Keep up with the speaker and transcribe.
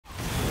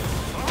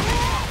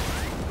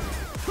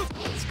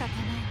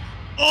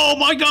Oh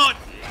my god!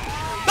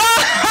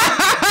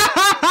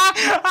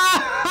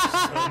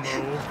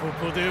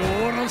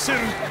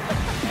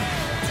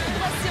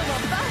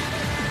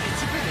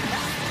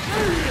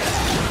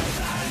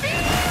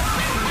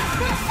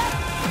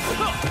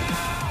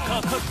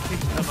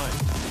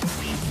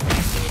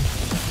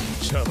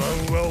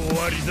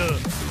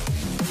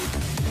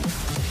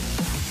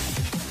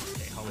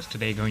 Okay, how is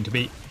today going to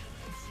be?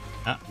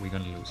 Ah, we're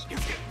gonna lose.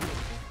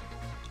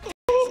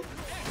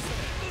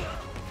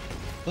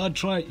 Third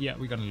try, yeah,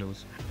 we're gonna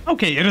lose.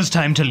 Okay, it is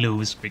time to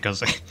lose,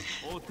 because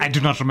I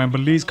do not remember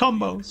Lee's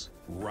combos.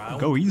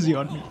 Go easy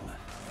on me.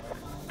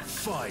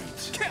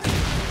 Fight.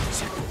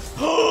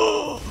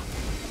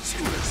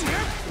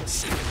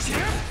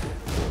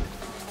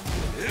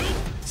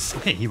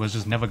 Okay, he was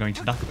just never going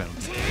to duck about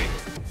it.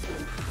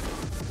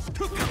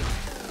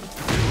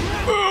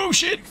 Oh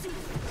shit!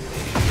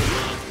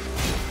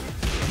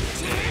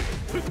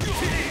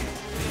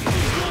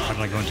 How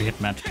did I go into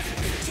Hitman?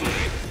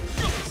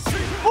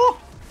 Oh!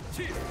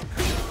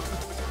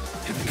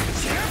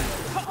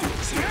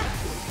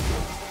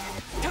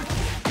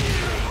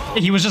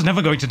 He was just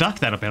never going to duck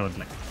that,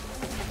 apparently.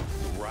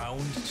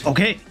 Round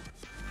Okay.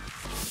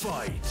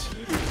 fight.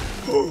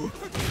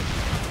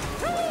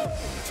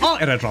 Oh,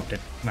 and I dropped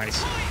it.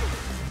 Nice.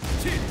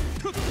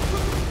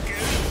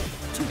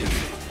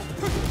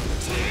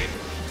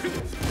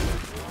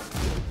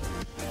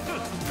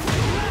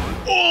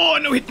 Oh,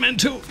 no Hitman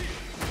 2!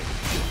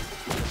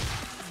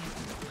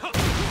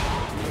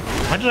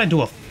 Why did I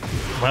do a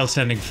while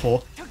standing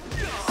 4?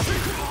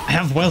 I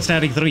have while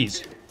standing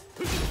 3s.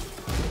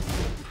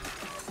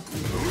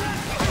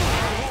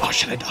 Oh,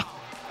 should I duck?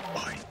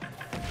 Why?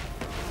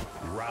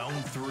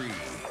 Round 3.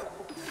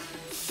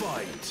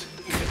 Fight.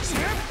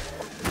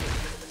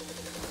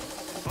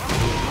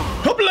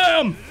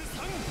 Kablam!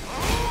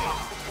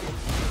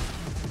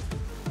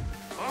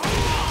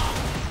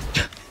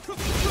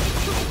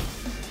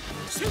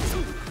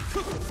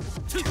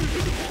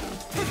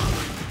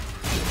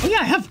 Oh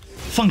yeah, I have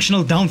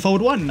functional down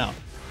forward 1 now.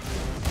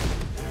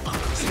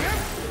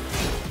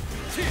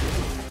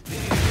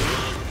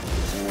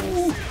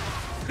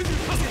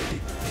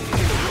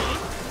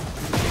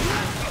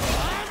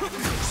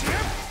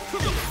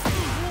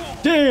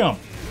 Damn!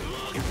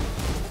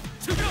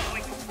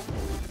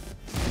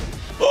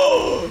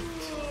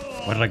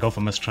 Why did I go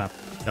for mistrap?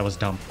 That was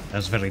dumb. That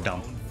was very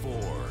dumb. 4.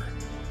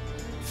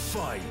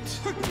 Fight.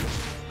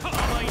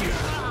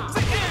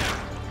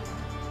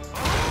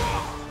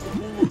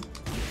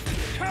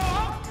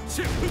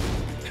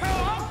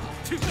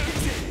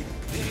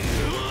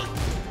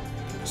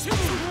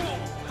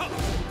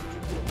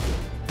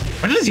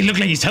 Why does he look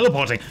like he's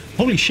teleporting?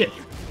 Holy shit.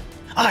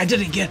 Ah, I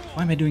didn't get.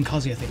 Why am I doing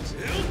Kazuya things?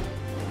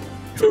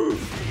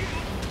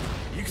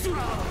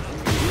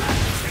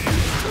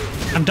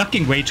 I'm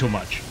ducking way too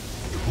much.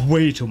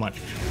 Way too much.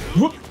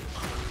 Whoop.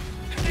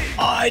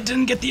 I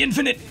didn't get the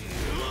infinite.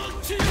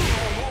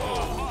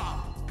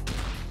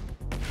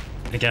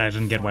 Again, I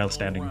didn't get while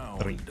standing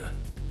 3.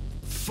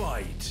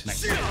 Fight.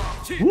 Nice.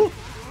 Woo.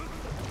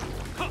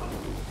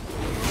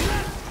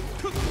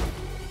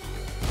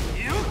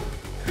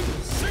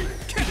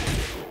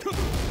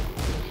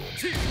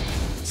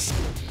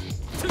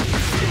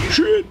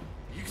 Shit.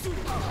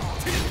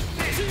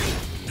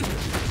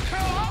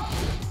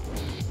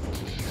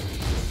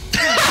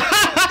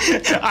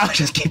 I'll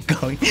just keep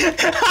going.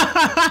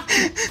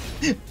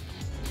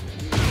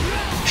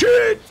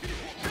 Shit!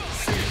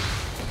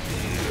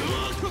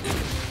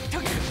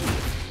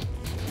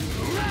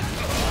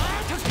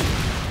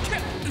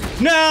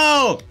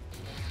 No!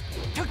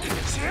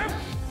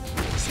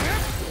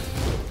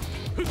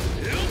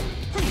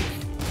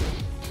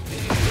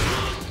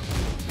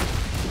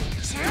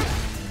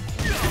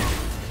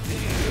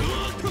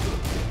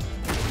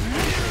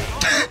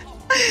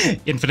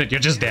 Infinite, you're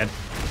just dead.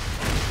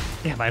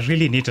 Damn, I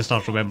really need to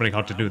start remembering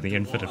how to do the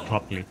infinite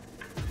properly.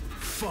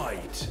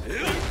 Fight.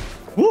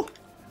 Woo!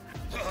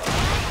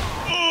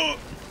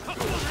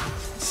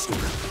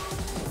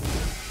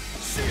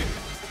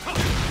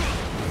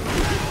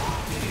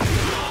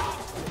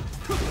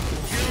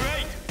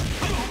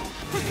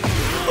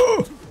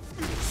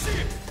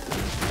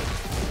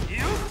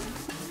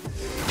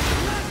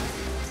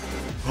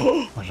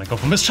 Why did I go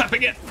for mistrap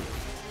again?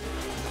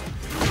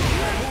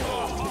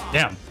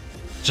 Damn.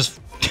 Just...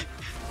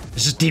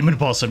 This is Demon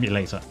Ball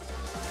Simulator.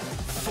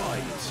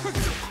 Fight.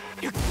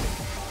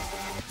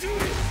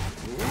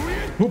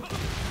 Whoop.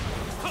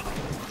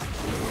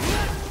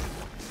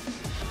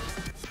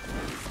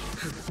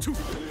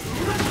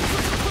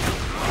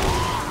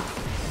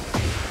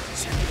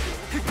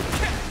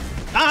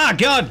 Ah,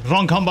 God!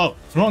 Wrong combo.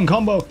 Wrong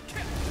combo.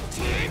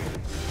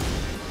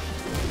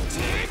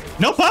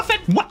 No,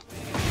 perfect. What?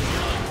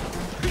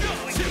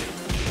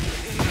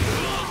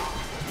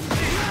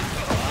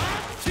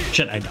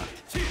 Shit, I died.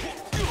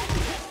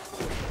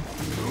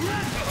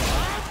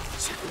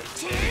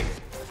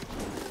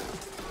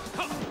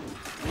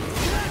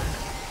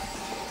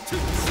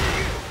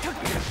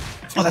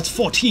 Oh, that's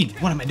 14.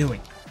 What am I doing?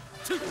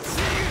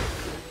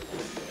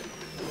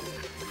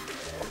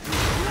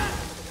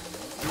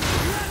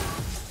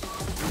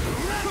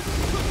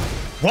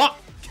 What?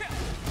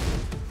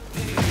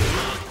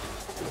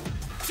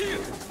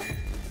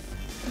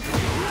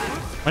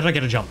 Why did I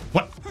get a jump?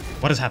 What?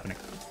 What is happening?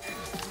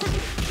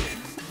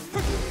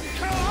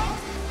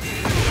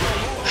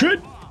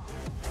 Shit!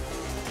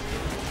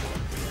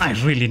 I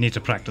really need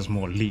to practice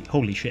more Lee.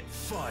 Holy shit.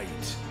 Fight.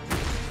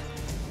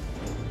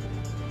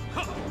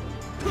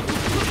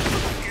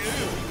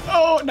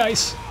 Oh,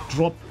 nice.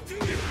 Drop.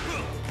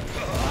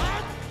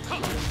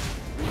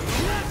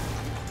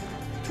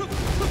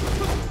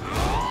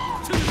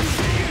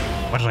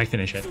 Why did I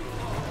finish it?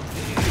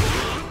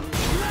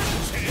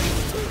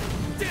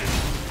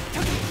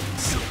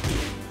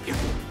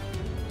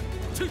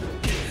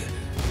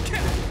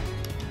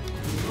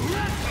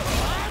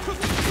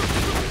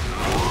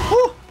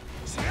 Woo!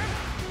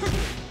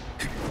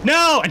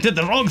 No, I did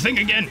the wrong thing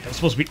again. I was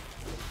supposed to be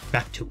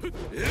back to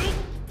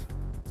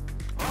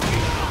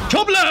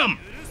problem.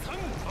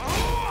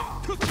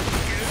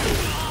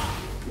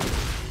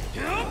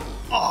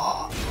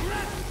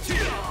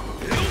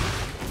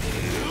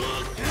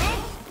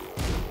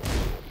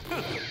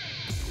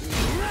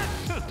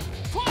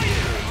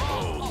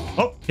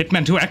 Oh,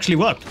 Hitman 2 actually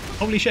worked.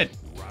 Holy shit.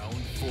 Round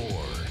 4.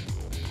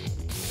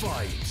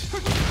 Fight.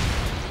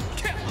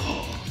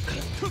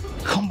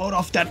 Comboed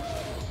off that.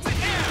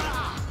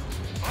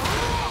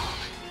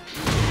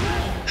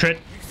 Shit.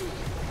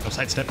 No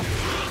sidestep.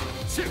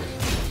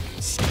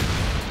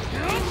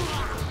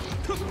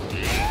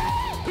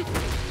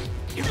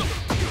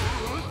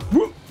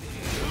 Woo.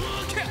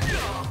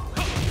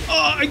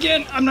 Oh,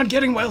 again, I'm not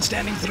getting while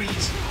standing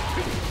threes.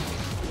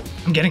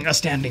 I'm getting a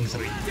standing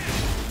three.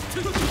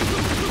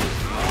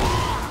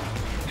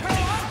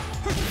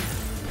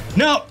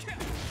 No!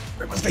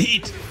 Where was the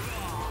heat?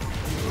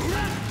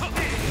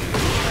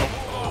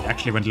 Oh, it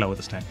actually went lower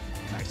this time.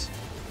 Nice.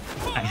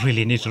 I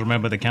really need to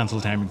remember the cancel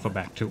timing for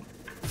back two.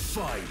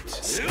 Fight.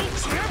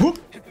 Whoop.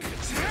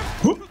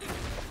 Whoop.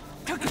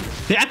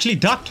 They actually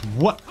ducked.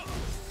 What?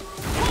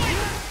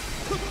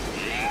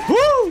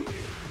 Woo!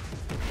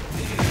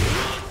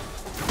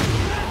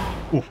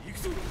 Ooh.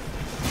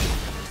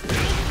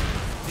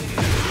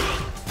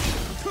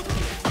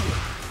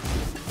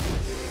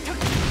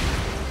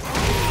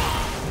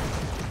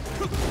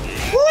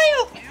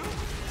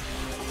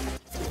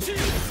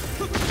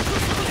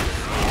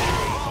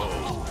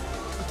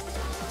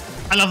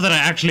 I love that I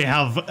actually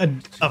have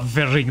a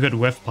very good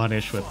whiff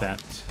punish with that.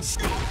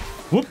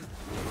 Whoop.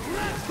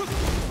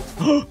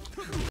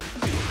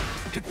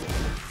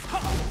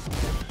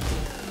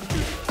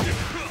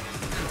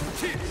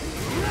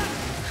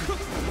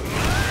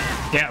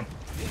 Damn.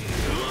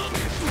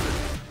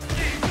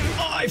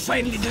 Oh, I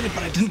finally did it,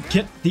 but I didn't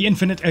get the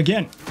infinite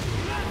again.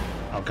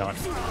 Oh god.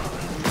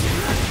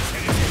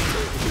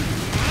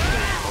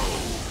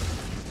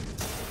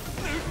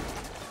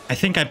 I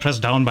think I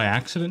pressed down by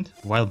accident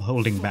while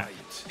holding back.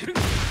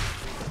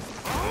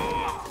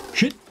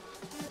 Shit.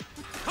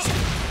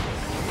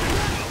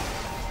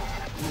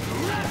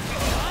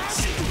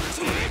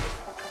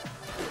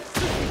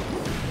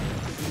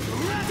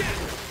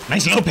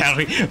 Nice low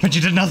parry, but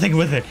you did nothing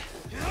with it.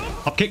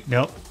 Hop kick?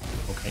 No.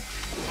 Okay.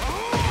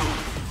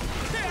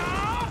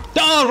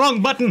 Oh,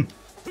 wrong button!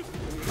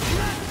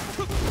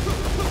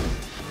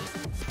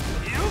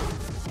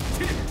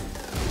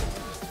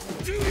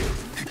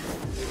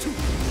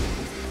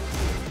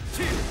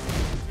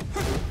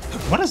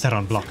 What is that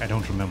on block? I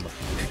don't remember.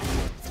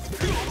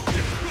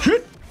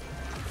 Shit!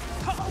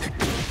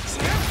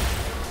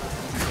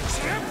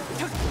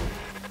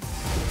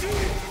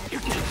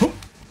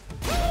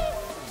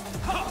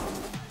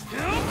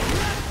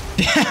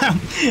 Damn!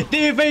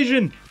 The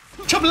evasion!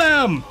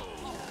 Choplam!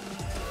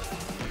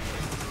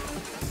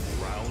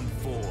 Round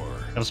 4.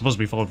 That was supposed to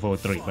be forward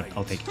 3, but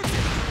I'll take it.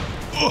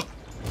 Oh.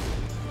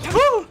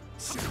 Woo!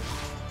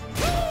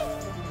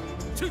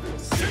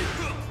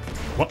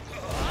 What?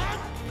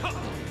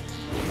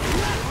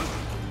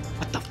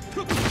 What the?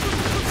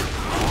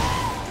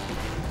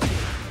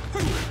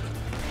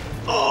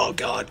 Oh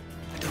god!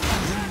 I did the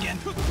wrong thing again.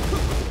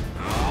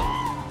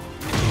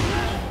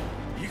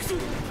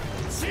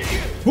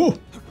 Woo!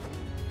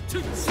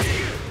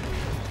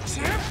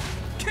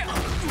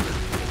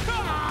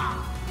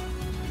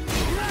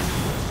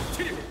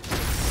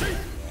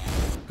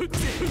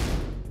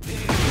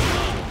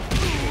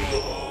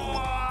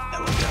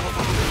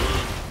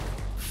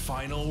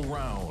 Final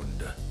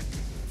round.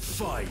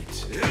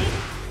 Fight.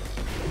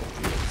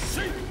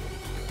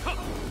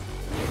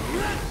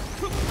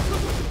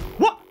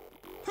 What?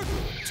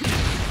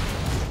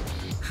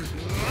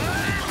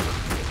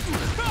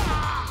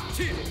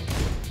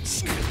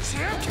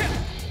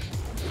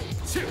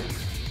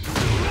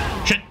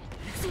 Shit.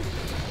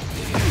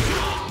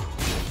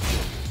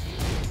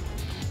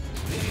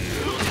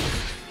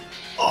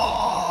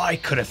 Oh, I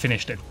could have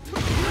finished it.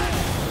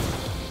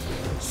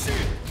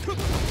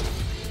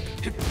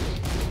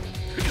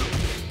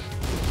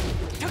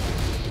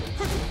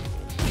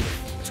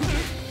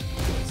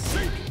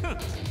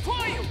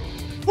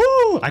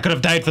 Woo! I could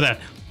have died for that.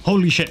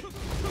 Holy shit.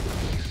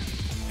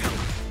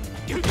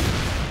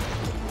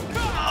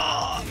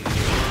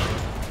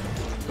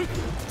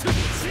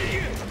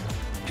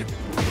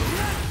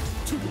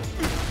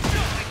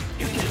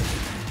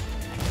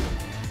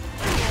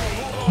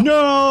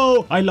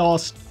 No! I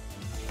lost.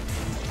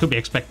 To be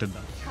expected, though.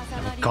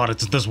 Oh, God,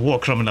 it's this war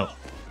criminal.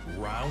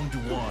 Round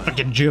 1.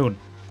 Fucking June.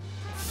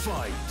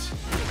 Fight.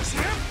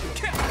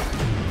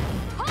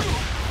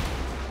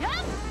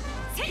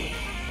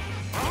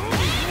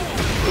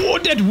 Oh,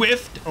 that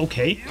whiffed.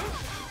 Okay.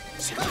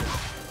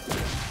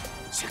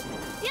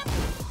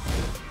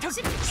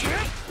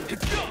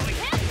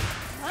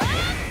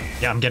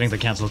 Yeah, I'm getting the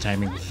cancel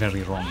timing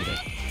very wrong today.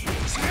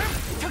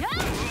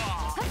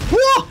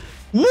 Whoa!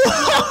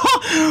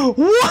 Whoa!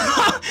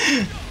 Whoa!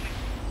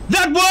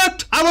 That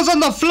worked! I was on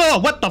the floor!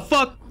 What the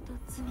fuck?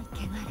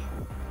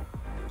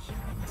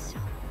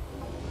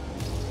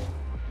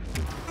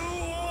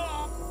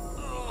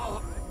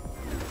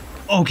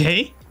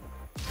 Okay.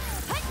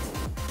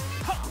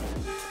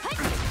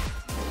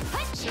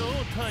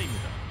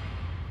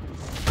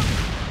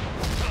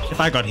 If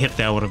I got hit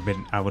there, I would have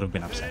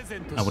been upset.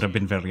 I would have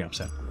been very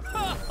upset.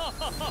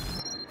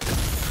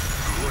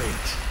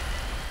 Great.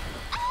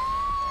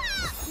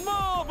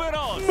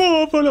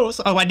 Marvelous!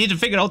 Oh, I need to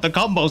figure out the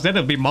combos.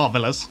 That'll be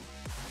marvelous.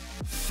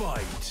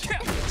 Fight.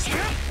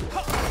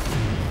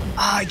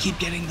 I keep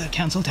getting the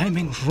cancel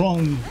timing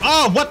wrong.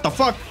 Oh, what the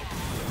fuck?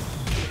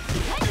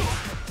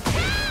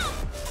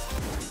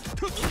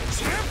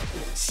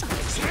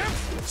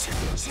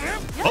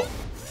 Oh,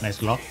 nice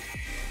block.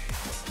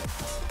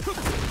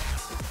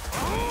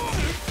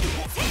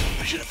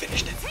 I should have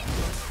finished it.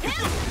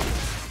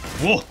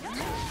 Whoa!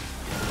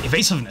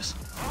 Evasiveness.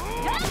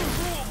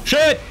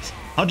 Shit!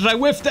 How did I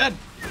whiff that?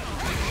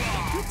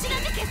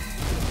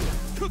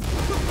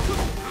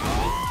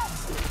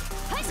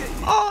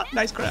 Oh,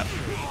 nice grab.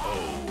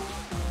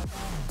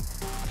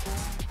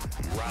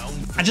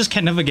 I just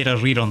can never get a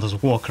read on this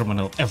war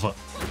criminal, ever.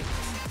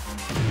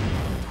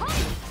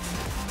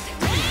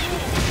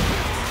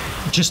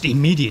 Just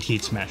immediate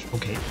heat smash,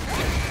 okay.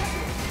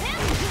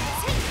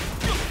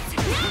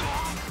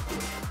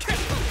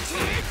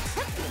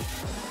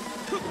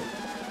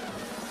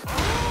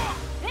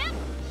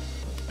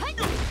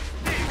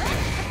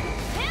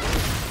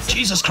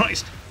 Jesus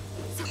Christ!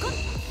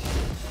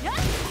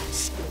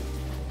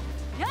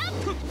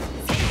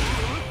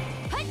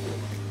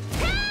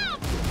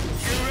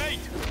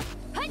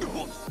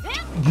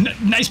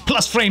 Nice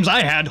plus frames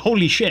I had,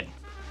 holy shit.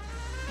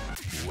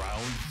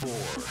 Round 4.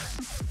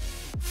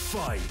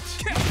 Fight.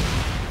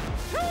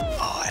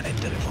 Oh, and I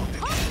did it wrong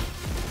again.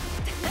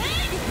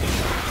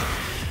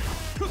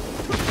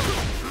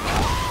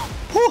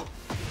 Whew.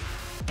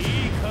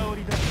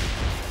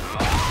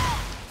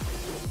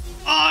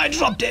 Oh, I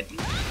dropped it.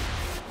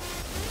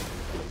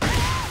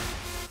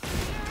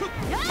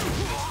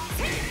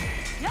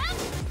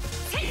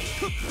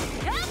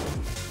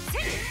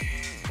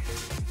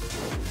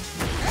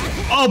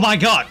 Oh my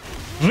god!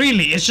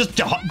 Really? It's just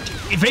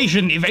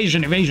evasion,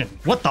 evasion, evasion.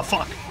 What the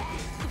fuck?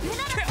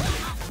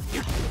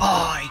 Oh,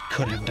 I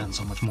could have done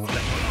so much more than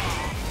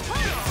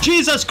that.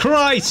 Jesus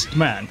Christ,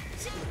 man!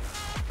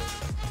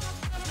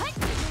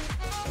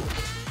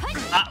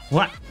 Ah,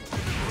 what?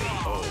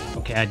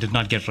 Okay, I did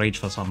not get rage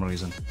for some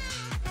reason.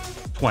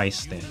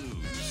 Twice there.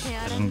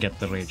 I didn't get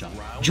the rage on.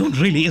 June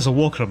really is a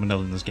war criminal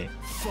in this game.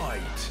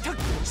 Fight.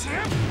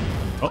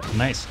 Oh,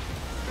 nice.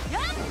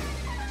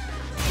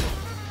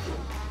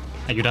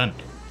 Are you done?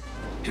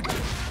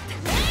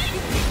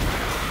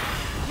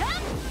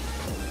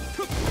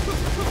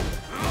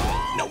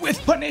 No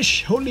whiff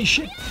punish! Holy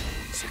shit!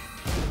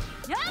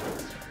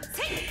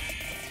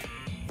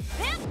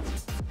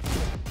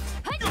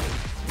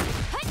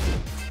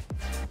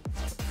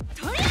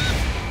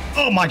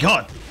 Oh my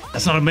god!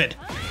 That's not a mid.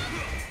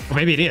 Or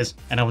maybe it is,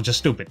 and I was just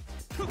stupid.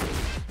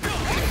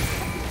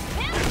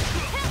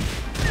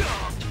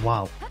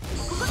 Wow.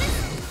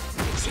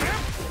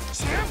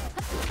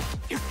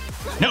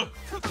 No!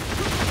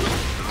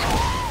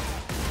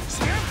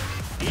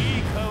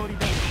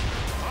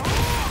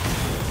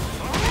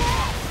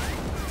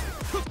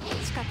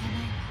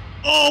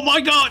 Oh my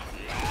god!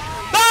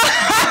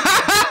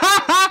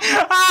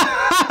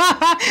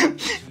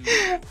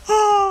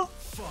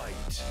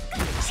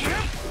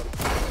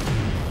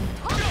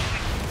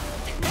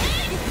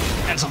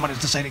 And someone is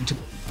deciding to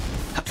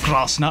cut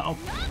grass now.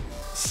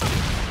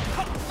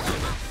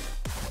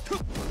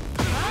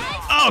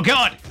 Oh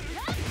god!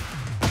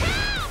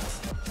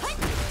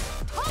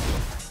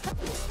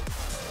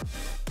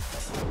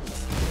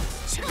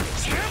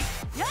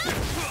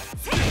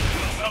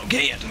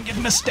 Okay, I didn't get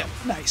misstep.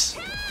 Nice.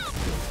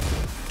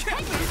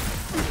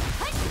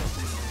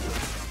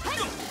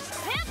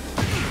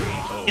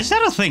 Is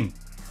that a thing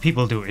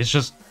people do? It's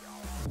just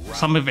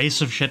some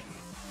evasive shit,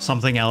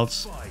 something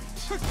else.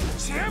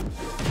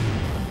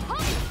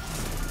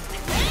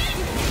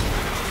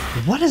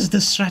 What is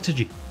this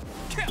strategy?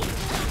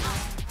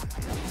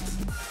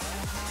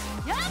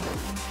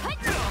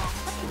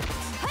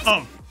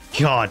 Oh,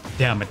 god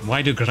damn it.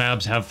 Why do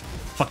grabs have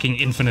fucking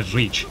infinite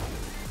reach?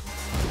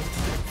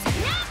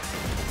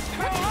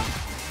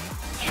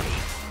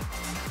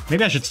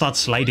 Maybe I should start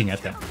sliding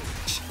at them.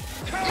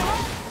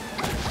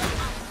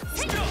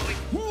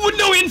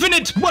 No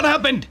infinite! What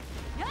happened?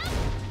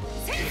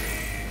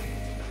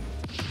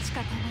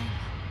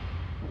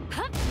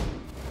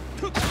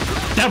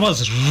 That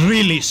was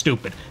really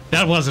stupid.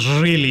 That was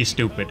really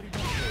stupid.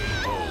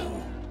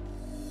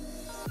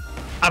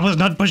 I was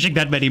not pushing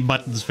that many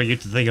buttons for you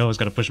to think I was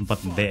gonna push a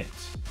button there.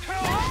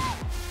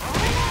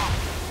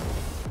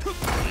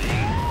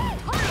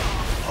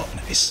 Oh,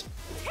 nice.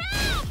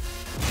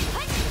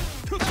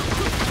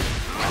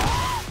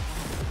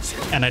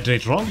 And I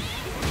did it wrong.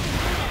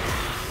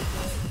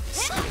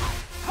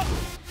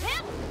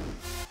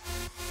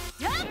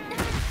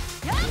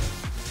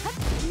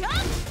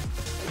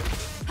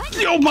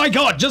 Oh my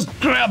god, just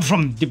grab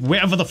from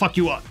wherever the fuck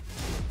you are.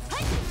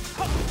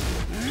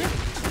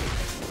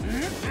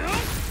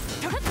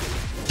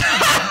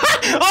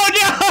 Oh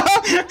no!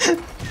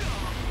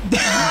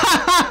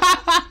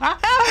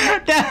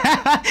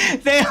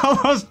 They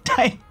almost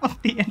died of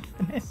the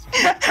infinite.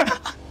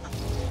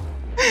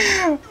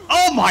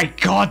 Oh my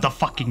god, the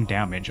fucking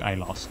damage I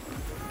lost.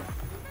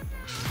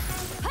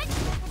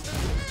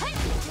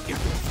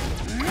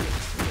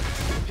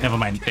 Never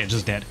mind, they're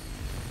just dead.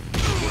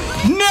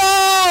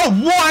 No!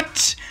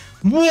 What?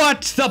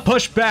 What? The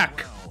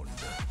pushback!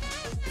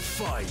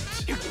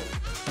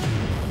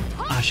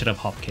 I should have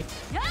hop kicked.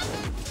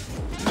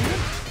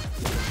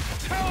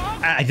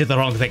 I did the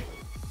wrong thing.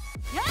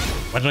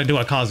 Why did I do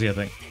a Kazuya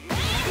thing?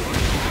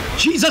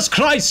 Jesus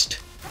Christ!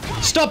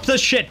 Stop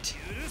this shit!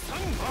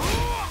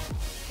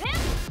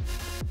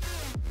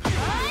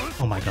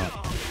 Oh my god.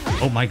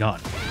 Oh my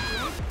god.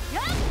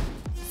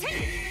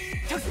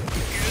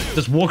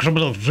 This war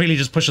criminal really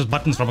just pushes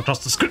buttons from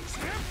across the screen.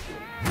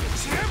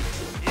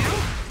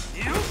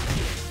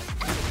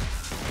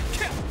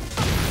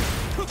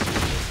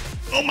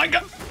 Oh my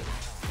god.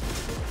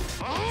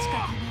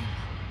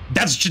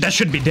 That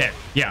should be dead.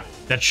 Yeah,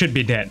 that should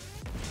be dead.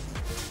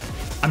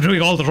 I'm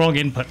doing all the wrong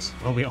inputs.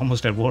 Well, we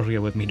almost had Warrior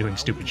with me doing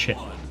stupid shit.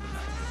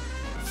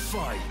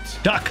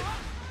 Duck!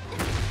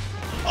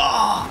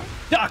 Ah, oh,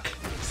 duck!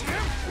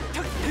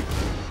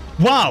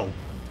 Wow!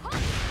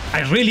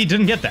 I really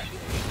didn't get that.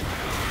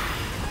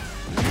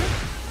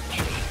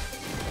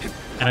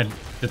 And I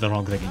did the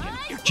wrong thing again.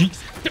 Jeez.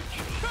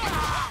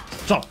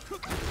 Stop.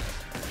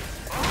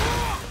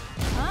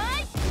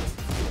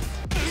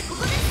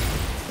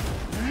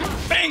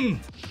 Bang!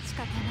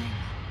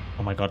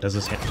 Oh my god, does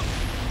this hit?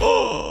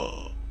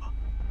 Oh!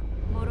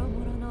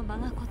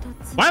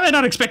 Why am I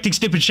not expecting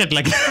stupid shit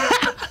like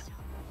that?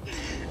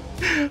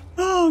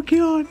 Oh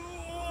god.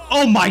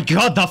 Oh my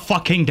god, the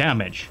fucking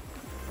damage.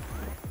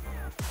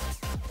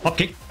 Hop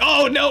kick.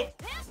 Oh no!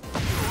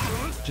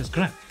 Just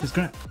grab, just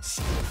grab.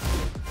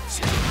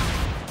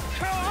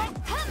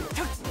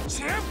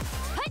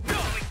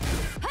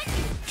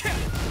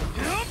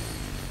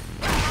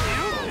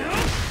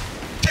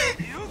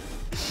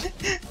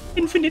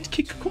 Infinite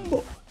kick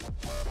combo.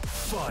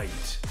 Fight.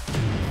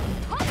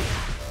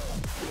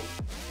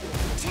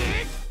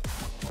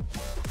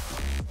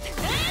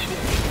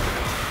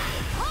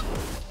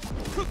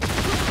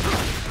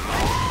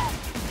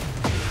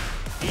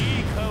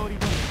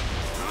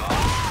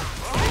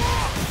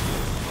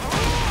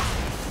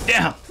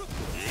 Damn!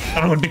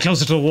 I would be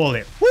closer to the wall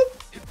there.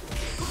 Whoop.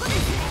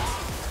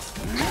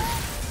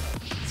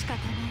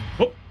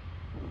 Oh.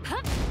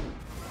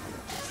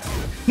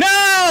 No!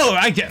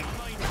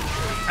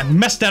 I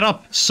messed that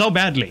up so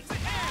badly.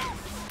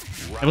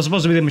 That was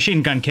supposed to be the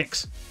machine gun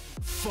kicks.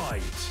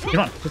 Come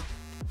on.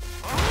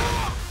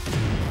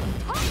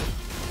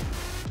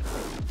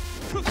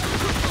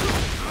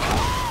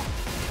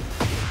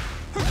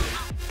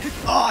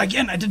 Oh,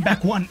 again, I did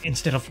back one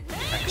instead of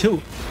back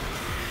two.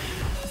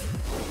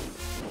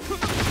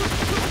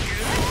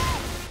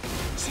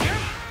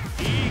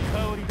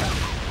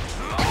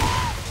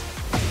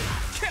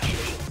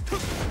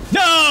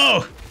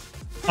 No!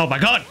 Oh my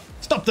god!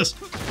 Stop this!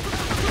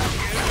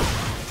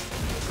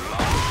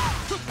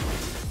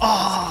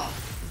 Ah!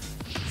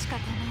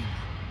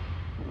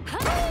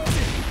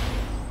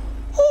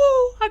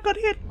 Oh, I got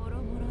hit!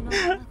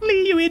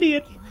 Lee, you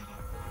idiot!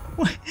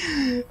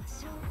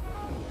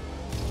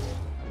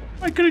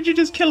 Why couldn't you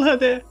just kill her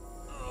there?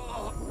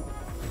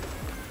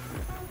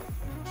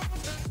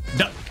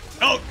 Duck!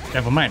 Oh,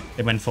 never mind.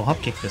 They went for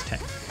hop kick this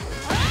time.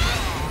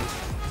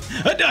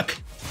 A duck!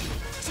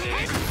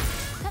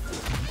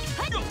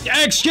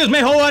 Excuse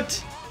me,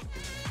 what?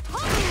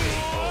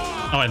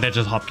 Oh, and they're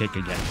just hop kick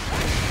again.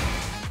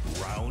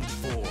 Round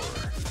 4.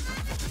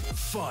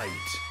 Fight.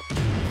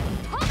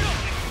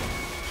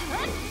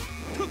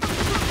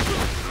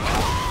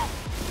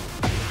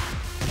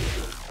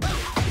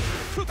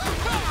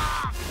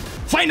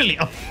 Finally,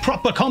 a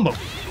proper combo.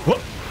 What?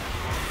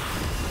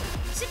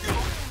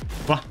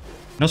 What?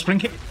 No spring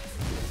kick?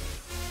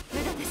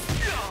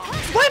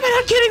 Why am I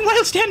not getting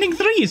while standing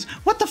threes?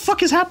 What the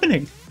fuck is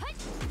happening?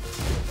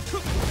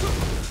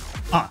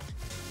 Ah.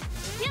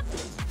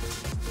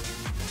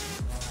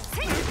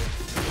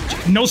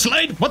 No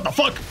slide? What the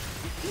fuck?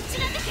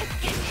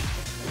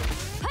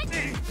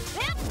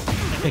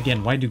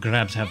 Again, why do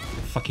grabs have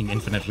fucking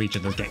infinite reach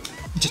in this game?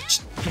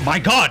 Just, my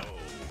god!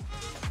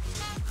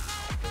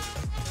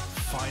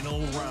 Final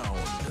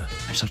round.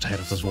 I'm so tired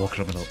of this war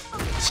criminal.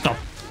 Stop.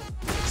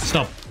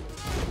 Stop.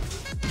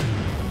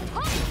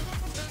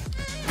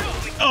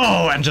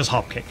 Oh, and just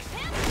hop kick.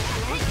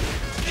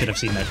 Should have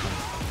seen that one.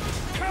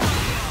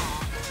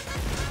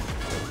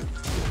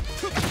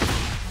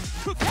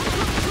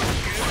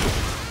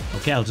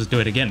 Okay, I'll just do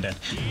it again then.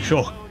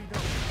 Sure.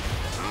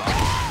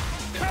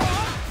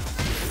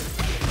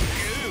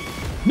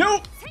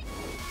 No!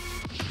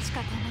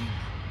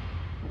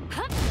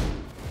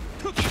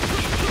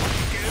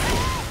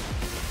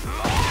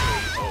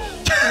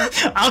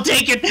 I'll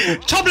take it!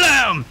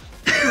 Toblam!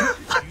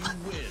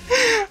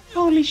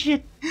 Holy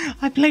shit.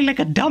 I play like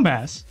a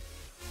dumbass.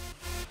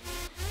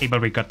 Hey,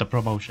 but we got the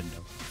promotion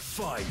though.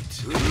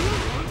 Fight.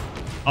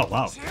 Oh,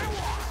 wow.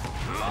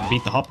 And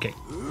beat the hop kick.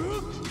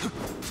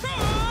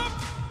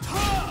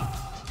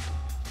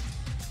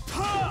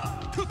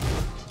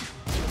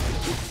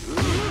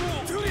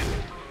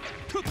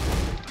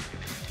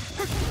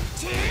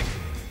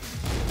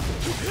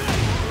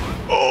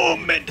 Oh,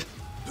 man.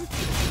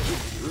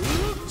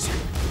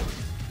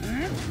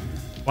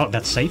 Wow,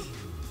 that's safe.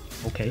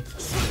 Okay.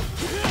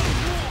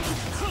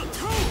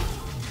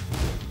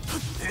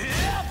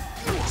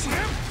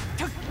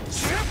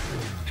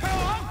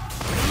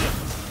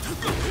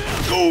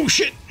 Oh,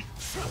 shit.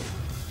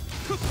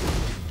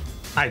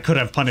 I could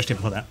have punished him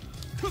for that.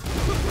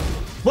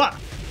 What?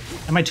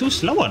 Am I too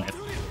slow on it?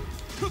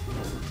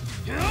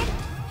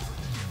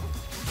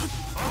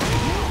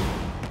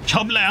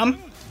 Choblam!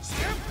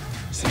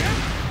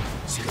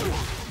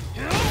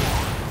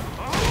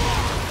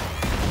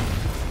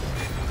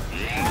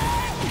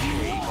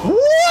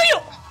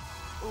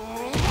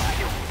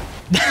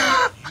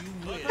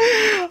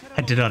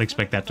 I did not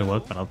expect that to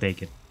work, but I'll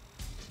take it.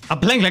 I'm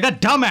playing like a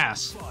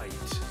dumbass!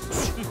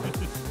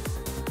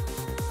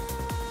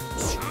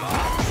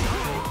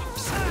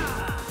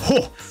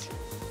 Oh.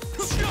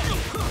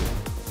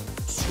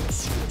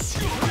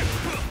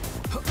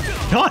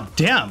 God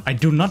damn, I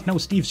do not know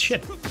Steve's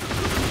shit.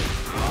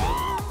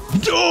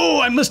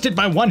 Oh, I missed it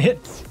by one hit.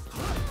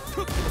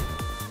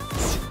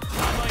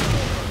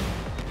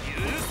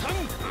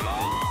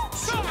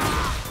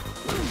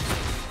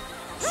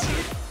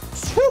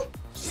 Woo.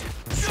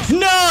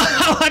 No,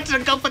 I want to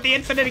go for the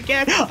infinite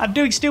again. I'm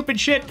doing stupid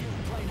shit.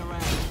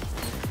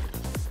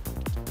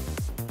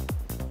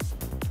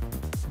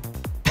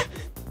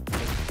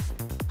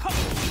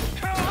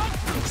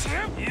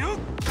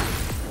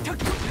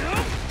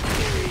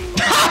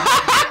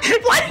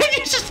 Why did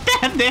you just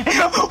stand there?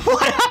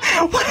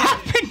 What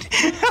happened?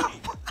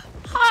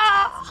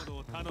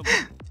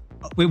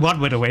 We 1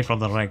 went away from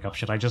the rank up.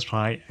 Should I just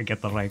try and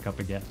get the rank up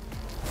again?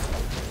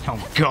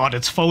 Oh god,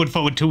 it's forward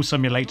 2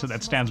 simulator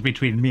that stands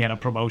between me and a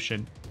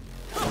promotion.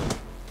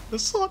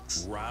 This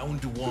sucks.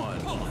 Round 1.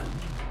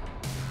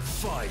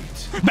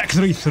 Fight. Back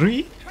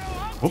 3-3.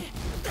 Oh.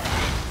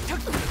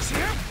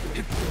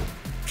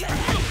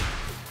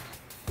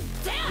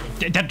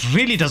 That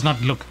really does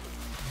not look.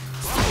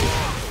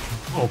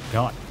 Oh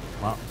god.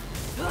 Wow.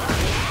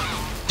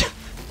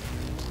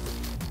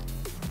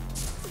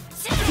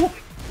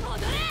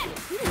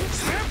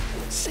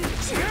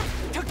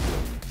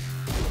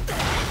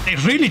 They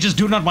really just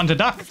do not want to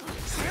duck.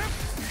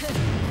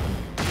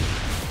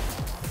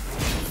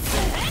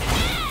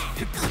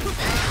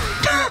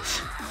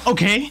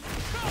 Okay.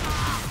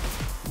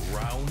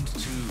 Round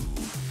 2.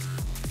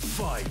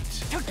 Fight.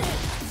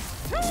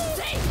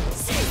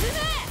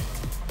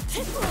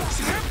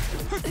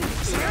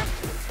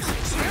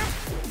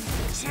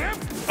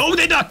 Oh,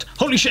 they ducked!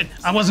 Holy shit!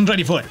 I wasn't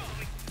ready for it.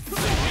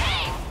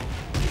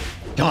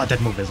 God,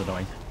 that move is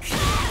annoying.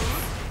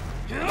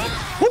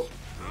 Whoop.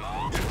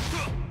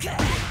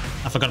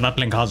 I forgot about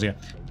playing Kazuya.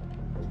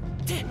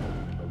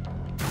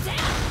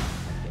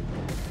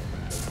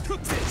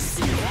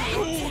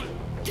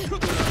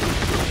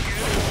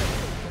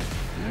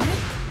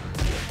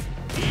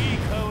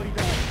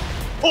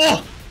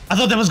 Oh! I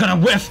thought that was gonna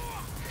whiff!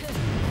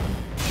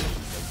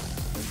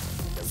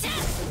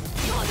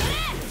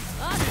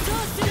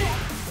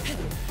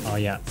 Oh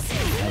yeah, she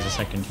has a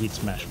second heat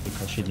smash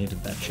because she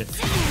needed that shit.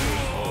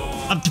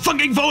 I'm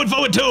fucking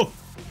forward 2!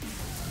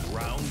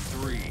 Round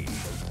 3.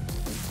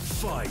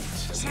 Fight.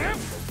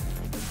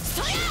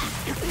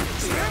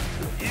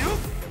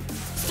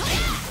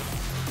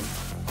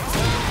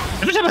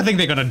 Every time I think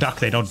they're gonna duck,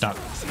 they don't duck.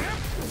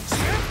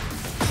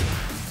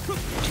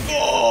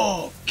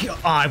 Oh, God.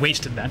 Oh, I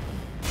wasted that.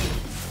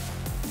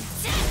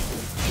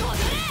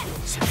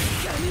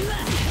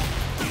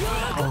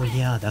 Oh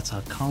yeah, that's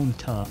a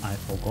counter. I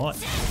forgot.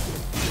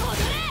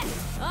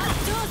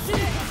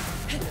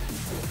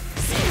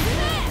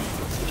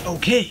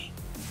 Okay.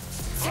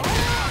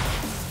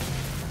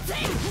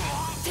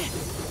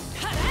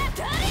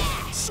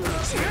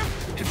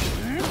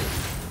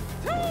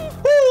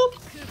 Woo.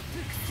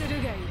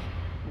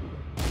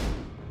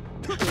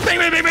 Bang,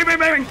 bang, bang, bang, bang,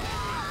 bang.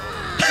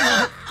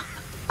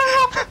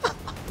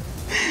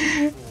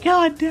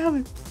 God damn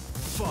it.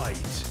 Fight.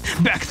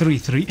 Back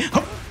 3-3.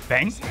 Huh.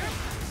 Bang.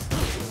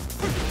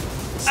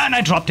 And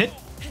I dropped it.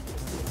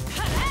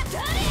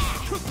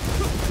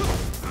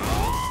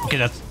 Okay,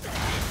 that's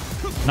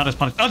not as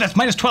punished. Oh, that's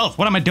minus 12.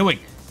 What am I doing?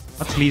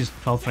 What's Lee's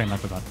 12 frame? I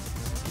forgot.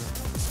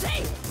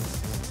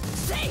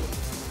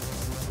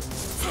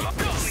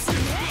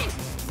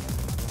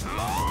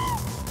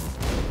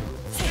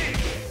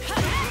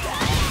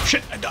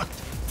 shit, I ducked.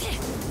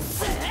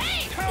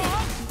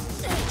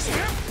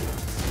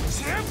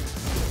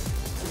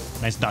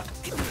 Nice duck.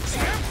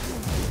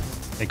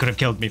 They could have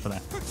killed me for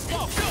that.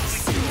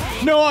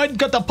 No, I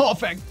got the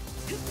perfect.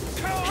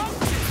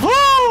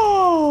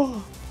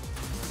 Oh!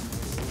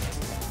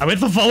 I went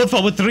for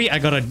forward 3. I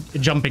got a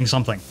jumping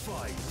something.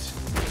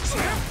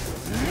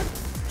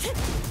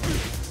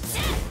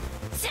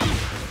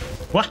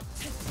 What?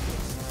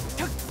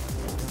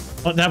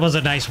 Oh, that was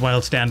a nice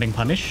wild standing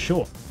punish,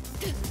 sure.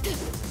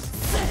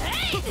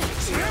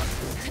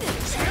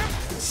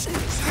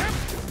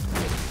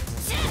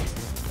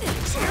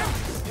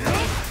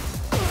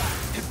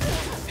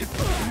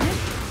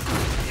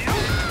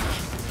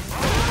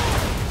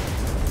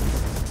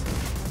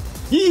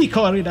 Yee,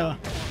 corridor.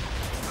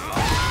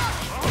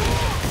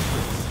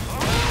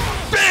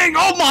 Bang!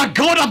 Oh my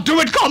god, I'm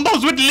doing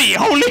combos with Lee!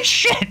 Holy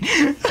shit!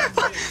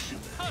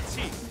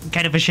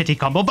 Kind of a shitty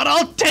combo, but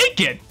I'll take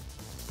it!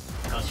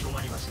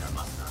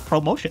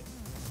 Promotion.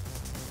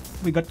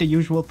 We got the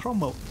usual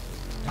promo.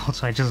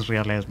 Also, I just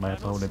realized my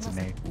opponent's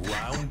name.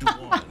 Round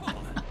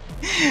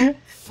 1.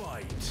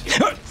 Fight.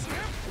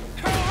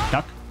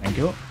 Duck, thank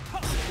you.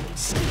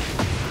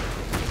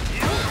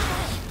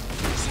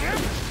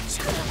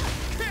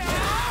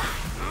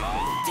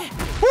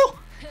 Woo!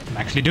 I'm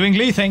actually doing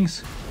Lee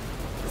things.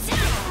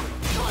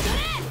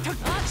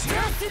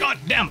 God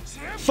damn!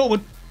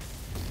 Forward!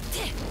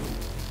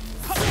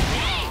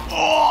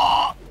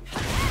 Oh!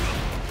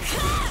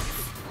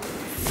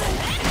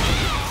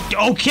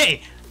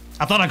 Okay!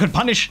 I thought I could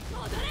punish,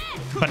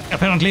 but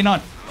apparently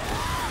not.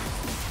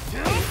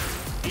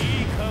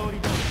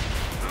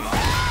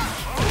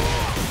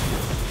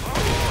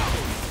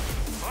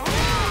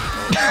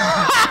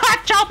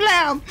 Chop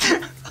lamb!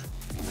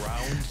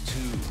 Round 2.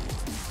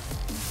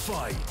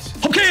 Fight.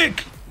 Hook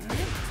kick!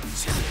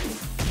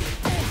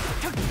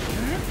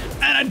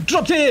 And I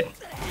dropped it!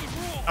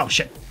 Oh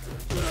shit.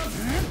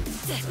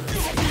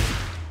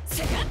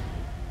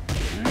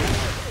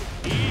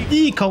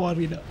 Eco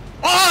arena.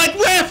 Oh, it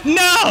whiffed!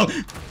 No!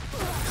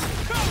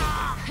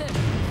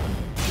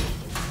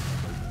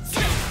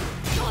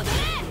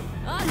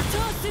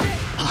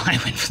 Oh, I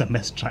went for the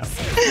mess trial.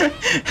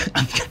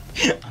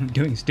 I'm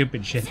doing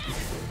stupid shit.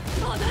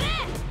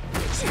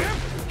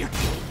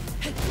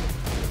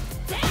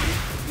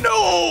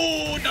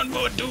 No! Don't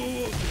go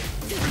do.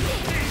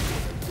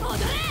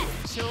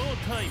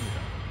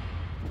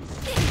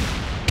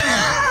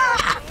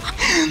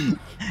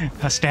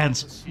 Her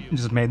stance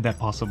just made that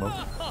possible.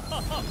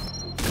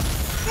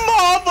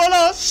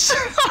 Marvelous!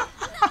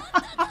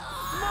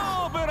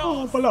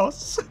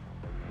 Marvelous!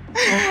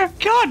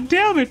 God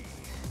damn it!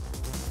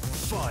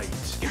 Fight.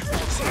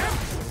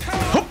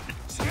 Hup.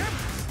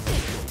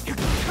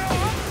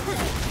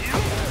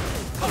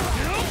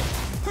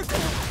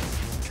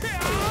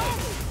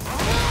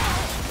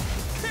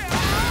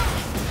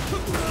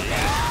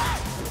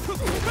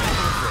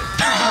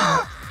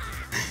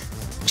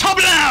 Chop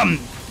lamb!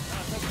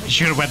 She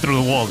should have went through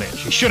the wall there.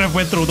 She should have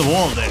went through the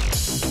wall there.